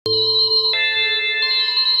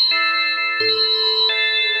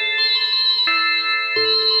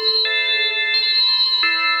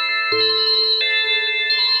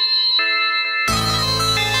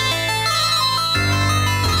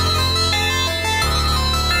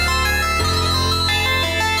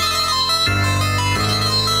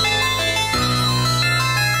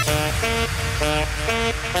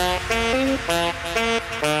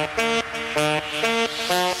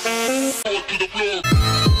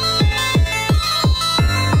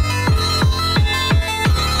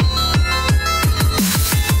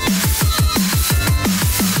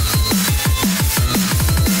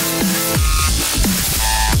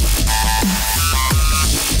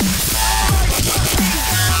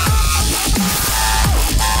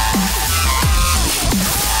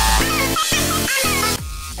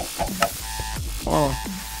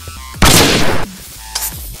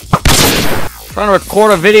to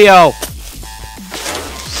record a video.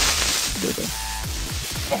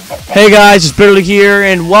 Hey guys, it's Bitterly here,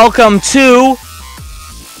 and welcome to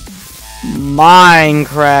Minecraft.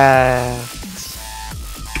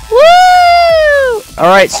 Woo!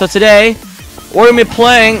 Alright, so today we're gonna be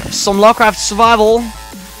playing some Lovecraft Survival.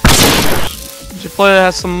 Should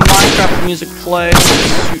have some Minecraft music play.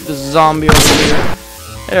 Shoot the zombie over here.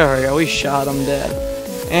 There we go, we shot him dead.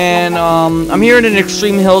 And I'm here in an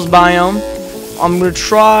extreme hills biome. I'm gonna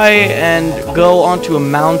try and go onto a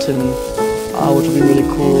mountain, which will be really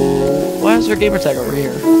cool. Why is there a gamer tag over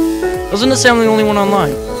here? Doesn't it say I'm the only one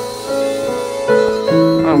online? I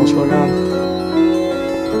don't know what's going on.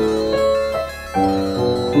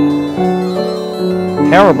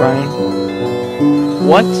 Herobrine.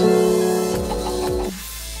 What?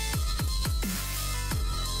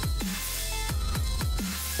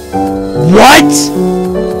 What?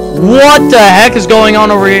 What the heck is going on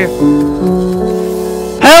over here?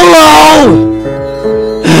 Hello!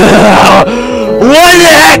 What the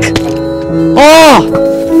heck? Oh!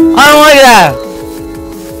 I don't like that.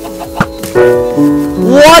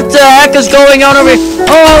 What the heck is going on over here?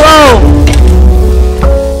 Oh, hello!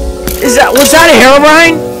 Was that a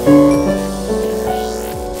Herobrine?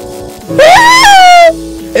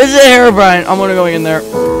 Is it a Herobrine? I'm gonna go in there.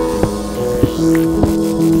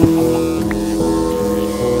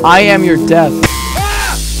 I am your death.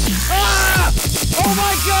 Ah! Ah! Oh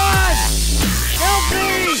my god! Help me!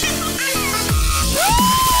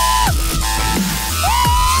 Ah!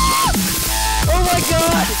 Ah! Oh my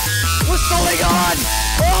god! What's going on?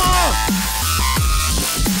 Oh!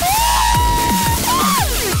 Ah!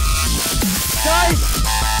 Guys!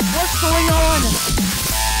 What's going on?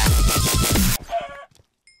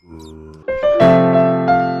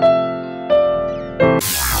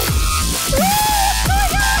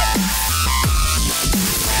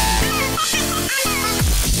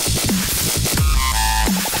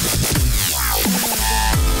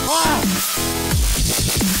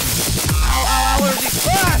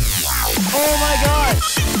 Oh my god!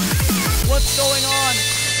 What's going on?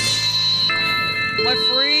 Am I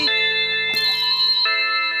free?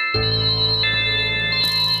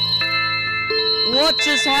 What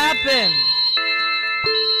just happened?